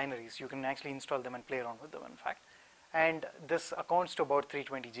 which are binaries. You can actually install them and play around with them, in fact. And this accounts to about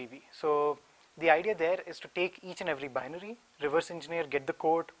 320 GB. So the idea there is to take each and every binary, reverse engineer, get the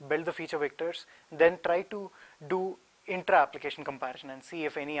code, build the feature vectors, then try to do intra-application comparison and see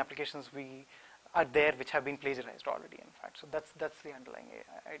if any applications are there which have been plagiarized already, in fact. So that's the underlying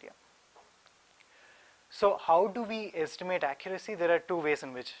idea. So how do we estimate accuracy? There are 2 ways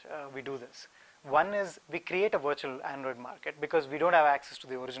in which we do this. One is we create a virtual Android market, because we don't have access to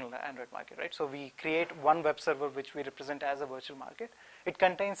the original Android market, right? So we create one web server which we represent as a virtual market. It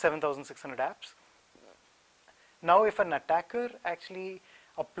contains 7,600 apps. Now if an attacker actually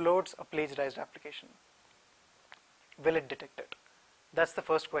uploads a plagiarized application, will it detect it? That's the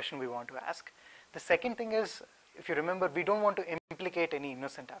first question we want to ask. The second thing is, if you remember, we don't want to implicate any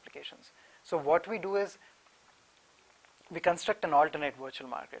innocent applications. So what we do is we construct an alternate virtual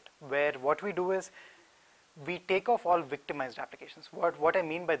market, where what we do is we take off all victimized applications. What I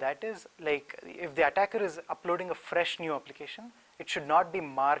mean by that is, like, if the attacker is uploading a fresh new application, it should not be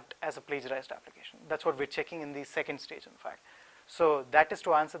marked as a plagiarized application. That's what we're checking in the second stage, in fact. So that is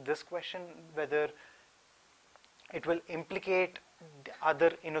to answer this question, whether it will implicate the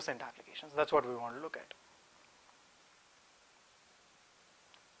other innocent applications. That's what we want to look at.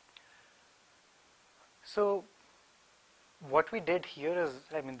 So what we did here is,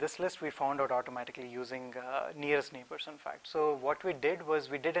 this list we found out automatically using nearest neighbors, in fact. So what we did was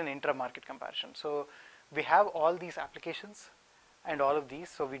we did an intra-market comparison. So we have all these applications and all of these.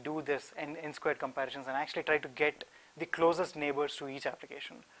 So we do this n-squared comparisons and actually try to get the closest neighbors to each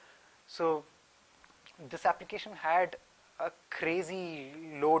application. So this application had a crazy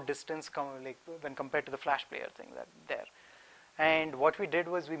low distance when compared to the Flash player thing there. And what we did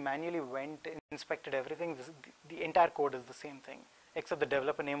was we manually went and inspected everything. The entire code is the same thing, except the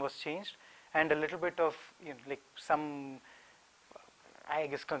developer name was changed, and a little bit of some I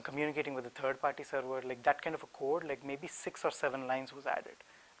guess communicating with a third-party server, like that kind of a code, like maybe 6 or 7 lines was added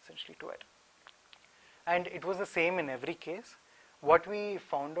essentially to it. And it was the same in every case. What we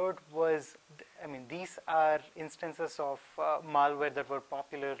found out was, I mean, these are instances of malware that were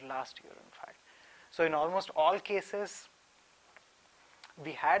popular last year, in fact. So in almost all cases,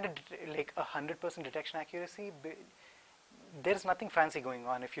 we had like 100% detection accuracy. There's nothing fancy going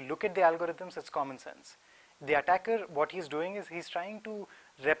on. If you look at the algorithms, it's common sense. The attacker, what he's doing is he's trying to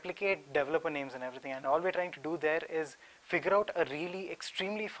replicate developer names and everything, and all we're trying to do there is figure out a really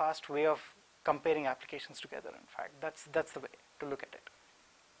extremely fast way of comparing applications together. In fact, that's the way to look at it.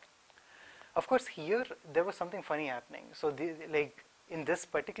 Of course, here there was something funny happening. So like in this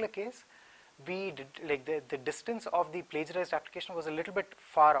particular case, we did, like the distance of the plagiarized application was a little bit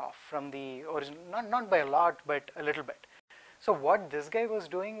far off from the original, not by a lot, but a little bit. So what this guy was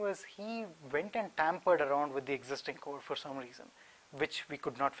doing was he went and tampered around with the existing code for some reason, which we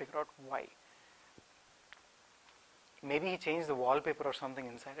could not figure out why. Maybe he changed the wallpaper or something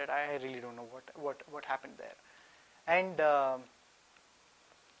inside it. I really don't know what happened there. And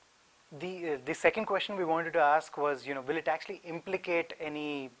the second question we wanted to ask was, will it actually implicate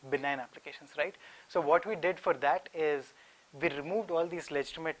any benign applications, right? So what we did for that is we removed all these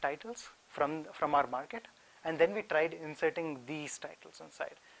legitimate titles from our market, and then we tried inserting these titles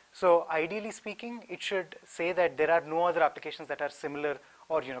inside. So ideally speaking, it should say that there are no other applications that are similar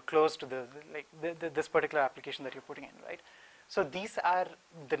or close to this particular application that you're putting in, right? So these are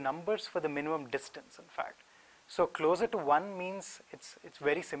the numbers for the minimum distance, in fact. So closer to 1 means it's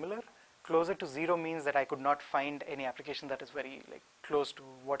very similar. Closer to 0 means that I could not find any application that is very close to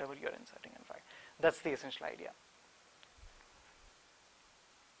whatever you're inserting, in fact. That's the essential idea.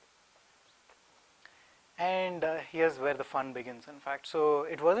 And here's where the fun begins, in fact. So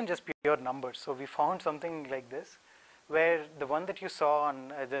it wasn't just pure numbers. So we found something like this, where the one that you saw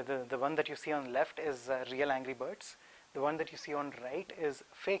on the one that you see on left is real Angry Birds. The one that you see on right is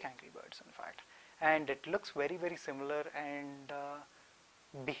fake Angry Birds, in fact. And it looks very, very similar and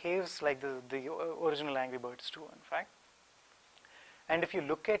behaves like the original Angry Birds too, in fact. And if you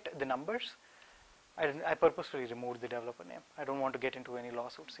look at the numbers, I purposefully removed the developer name. I don't want to get into any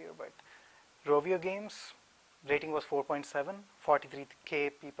lawsuits here, but Rovio Games, rating was 4.7,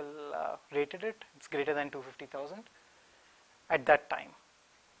 43K people rated it. It's greater than 250,000 at that time.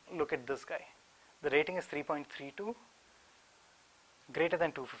 Look at this guy. The rating is 3.32, greater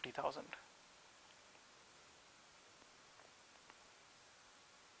than 250,000.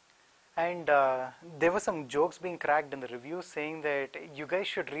 And there were some jokes being cracked in the reviews saying that you guys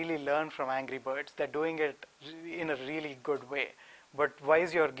should really learn from Angry Birds. They're doing it in a really good way. But why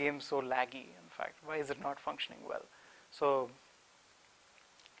is your game so laggy, in fact? Why is it not functioning well? So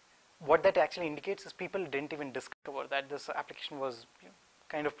what that actually indicates is people didn't even discover that this application was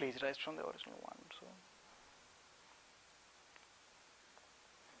kind of plagiarized from the original one.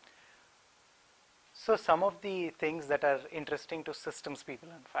 So some of the things that are interesting to systems people,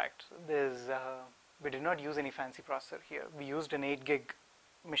 in fact, there's we did not use any fancy processor here. We used an 8 gig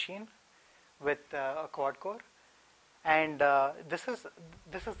machine with a quad core. And this is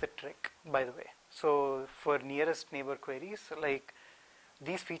the trick, by the way. So for nearest neighbor queries, like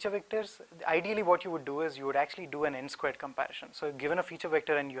these feature vectors, ideally what you would do is you would actually do an n-squared comparison. So given a feature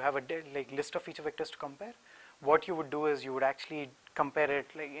vector and you have a list of feature vectors to compare, what you would do is you would actually compare it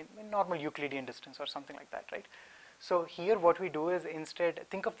like in normal Euclidean distance or something like that, right? So here what we do is instead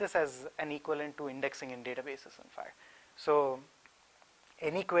think of this as an equivalent to indexing in databases, in fact. So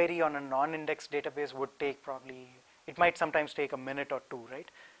any query on a non-indexed database would take probably, it might sometimes take a minute or two, right?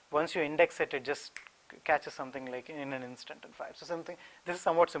 Once you index it, it just catches something like in an instant, in fact. So this is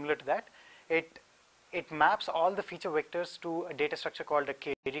somewhat similar to that. It maps all the feature vectors to a data structure called a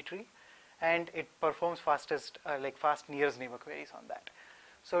KD tree, and it performs fast nearest neighbor queries on that.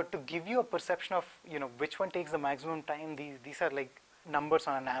 So to give you a perception of which one takes the maximum time, these are like numbers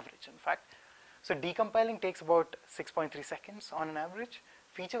on an average, in fact. So decompiling takes about 6.3 seconds on an average.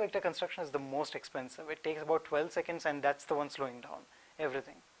 Feature vector construction is the most expensive. It takes about 12 seconds, and that's the one slowing down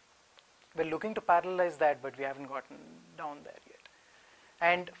everything. We're looking to parallelize that, but we haven't gotten down there yet.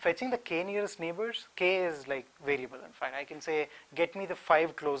 And fetching the k nearest neighbors, k is like variable, in fact. I can say, get me the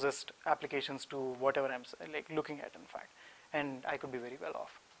 5 closest applications to whatever I'm looking at, in fact. And I could be very well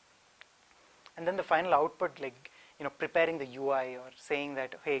off. And then the final output, preparing the UI or saying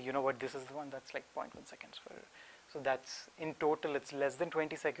that, hey, you know what, this is the one that's like 0.1 seconds for. So that's, in total, it's less than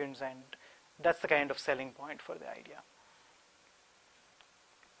 20 seconds, and that's the kind of selling point for the idea.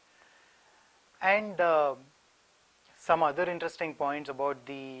 And some other interesting points about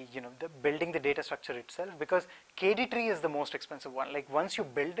the building the data structure itself, because KD tree is the most expensive one. Like once you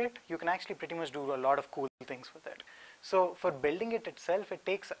build it, you can actually pretty much do a lot of cool things with it. So for building it itself, it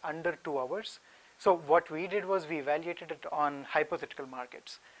takes under 2 hours. So what we did was we evaluated it on hypothetical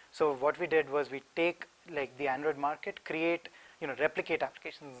markets. So what we did was we take like the Android market, create, replicate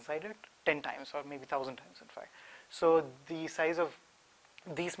applications inside it 10 times or maybe 1,000 times in fact. So the size of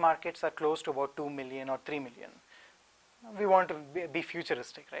these markets are close to about 2 million or 3 million. We want to be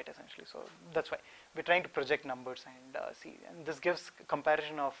futuristic, right, essentially. So that's why we're trying to project numbers and see. And this gives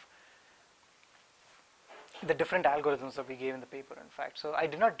comparison of the different algorithms that we gave in the paper, in fact. So I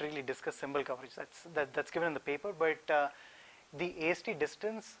did not really discuss symbol coverage. That's given in the paper, but the AST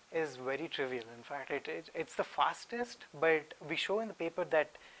distance is very trivial. In fact, it's the fastest, but we show in the paper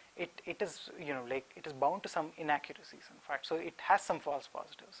that it is it is bound to some inaccuracies. In fact, so it has some false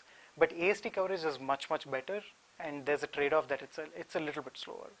positives. But AST coverage is much better, and there's a trade-off that it's a little bit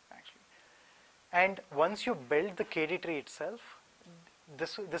slower actually. And once you build the KD tree itself,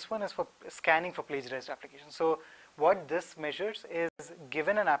 this one is for scanning for plagiarized applications. So what this measures is,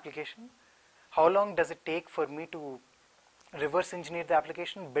 given an application, how long does it take for me to reverse engineer the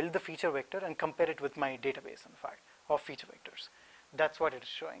application, build the feature vector, and compare it with my database, in fact, of feature vectors. That's what it is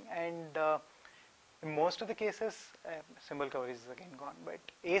showing. And in most of the cases, symbol coverage is again gone, but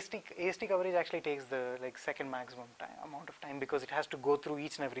AST coverage actually takes the second maximum amount of time, because it has to go through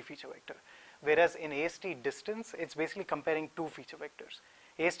each and every feature vector. Whereas in AST distance, it's basically comparing 2 feature vectors.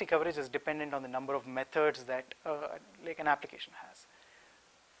 AST coverage is dependent on the number of methods that an application has.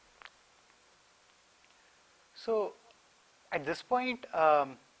 So at this point,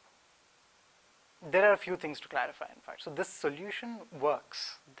 there are a few things to clarify, in fact. So this solution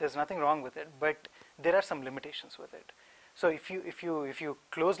works. There's nothing wrong with it, but there are some limitations with it. So if you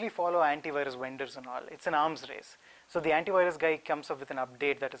closely follow antivirus vendors and all, it's an arms race. So the antivirus guy comes up with an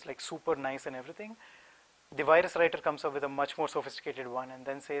update that is super nice and everything. The virus writer comes up with a much more sophisticated one and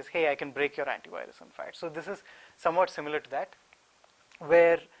then says, hey, I can break your antivirus, in fact. So this is somewhat similar to that,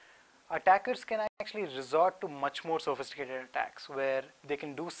 where attackers can actually resort to much more sophisticated attacks, where they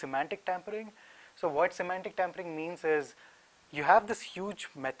can do semantic tampering. So what semantic tampering means is, you have this huge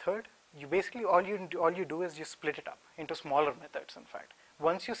method. You basically, all you do is you split it up into smaller methods, in fact.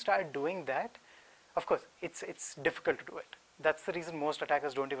 Once you start doing that, of course, it's difficult to do it. That's the reason most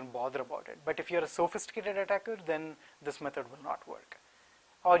attackers don't even bother about it. But if you're a sophisticated attacker, then this method will not work,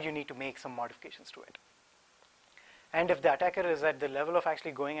 or you need to make some modifications to it. And if the attacker is at the level of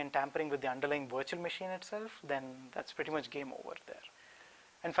actually going and tampering with the underlying virtual machine itself, then that's pretty much game over there.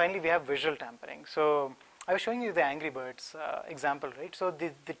 And finally, we have visual tampering. So I was showing you the Angry Birds example, right? So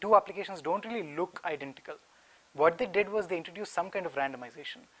the 2 applications don't really look identical. What they did was they introduced some kind of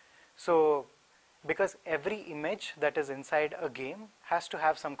randomization. So because every image that is inside a game has to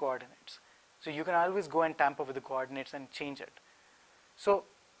have some coordinates. So you can always go and tamper with the coordinates and change it. So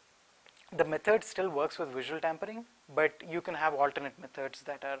the method still works with visual tampering, but you can have alternate methods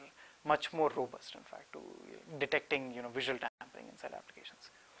that are much more robust, in fact, to detecting visual tampering inside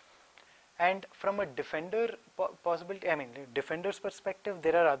applications. And from a defender's perspective,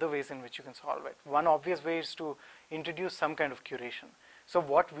 there are other ways in which you can solve it. One obvious way is to introduce some kind of curation. So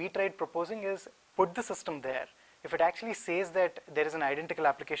what we tried proposing is, put the system there. If it actually says that there is an identical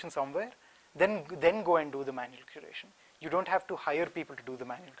application somewhere, then go and do the manual curation. You don't have to hire people to do the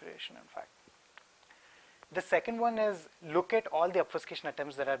manual curation, in fact. The second one is, look at all the obfuscation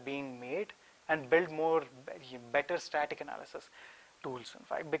attempts that are being made and build better static analysis tools, in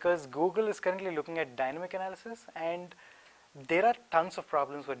fact, because Google is currently looking at dynamic analysis, and there are tons of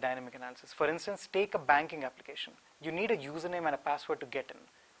problems with dynamic analysis. For instance, take a banking application. You need a username and a password to get in.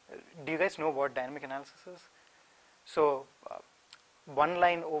 Do you guys know what dynamic analysis is? So one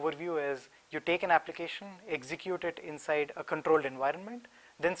line overview is, you take an application, execute it inside a controlled environment,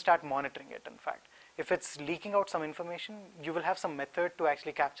 then start monitoring it, in fact. If it's leaking out some information, you will have some method to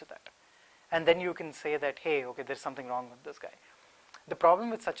actually capture that. And then you can say that, hey, okay, there's something wrong with this guy. The problem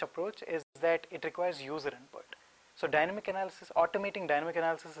with such approach is that it requires user input. So dynamic analysis, automating dynamic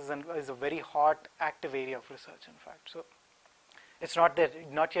analysis is a very hot, active area of research, in fact. So it's not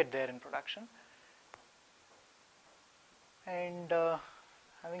yet there in production. And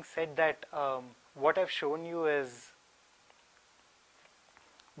having said that, what I've shown you is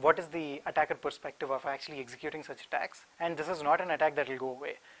what is the attacker perspective of actually executing such attacks. And this is not an attack that will go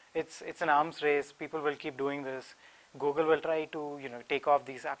away. It's an arms race. People will keep doing this. Google will try to take off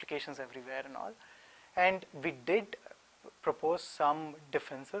these applications everywhere and all. And we did propose some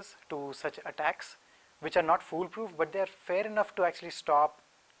defenses to such attacks, which are not foolproof, but they are fair enough to actually stop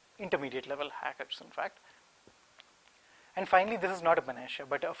intermediate level hackers, in fact. And finally, this is not a panacea,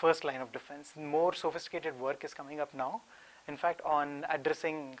 but a first line of defense. More sophisticated work is coming up now, in fact, on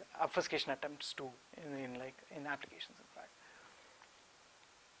addressing obfuscation attempts too, in applications, in fact.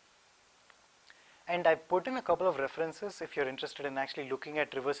 And I put in a couple of references if you're interested in actually looking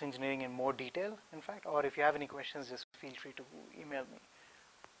at reverse engineering in more detail, in fact, or if you have any questions, just feel free to email me.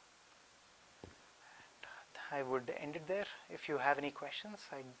 And I would end it there. If you have any questions,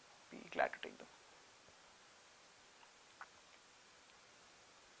 I'd be glad to take them.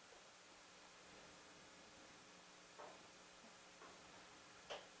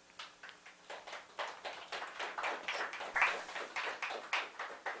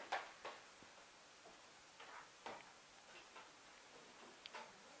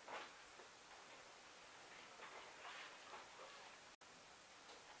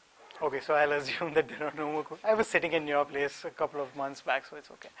 Okay, so I'll assume that there are no more. I was sitting in your place a couple of months back, so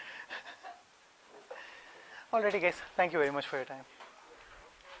it's okay. Alrighty, guys. Thank you very much for your time.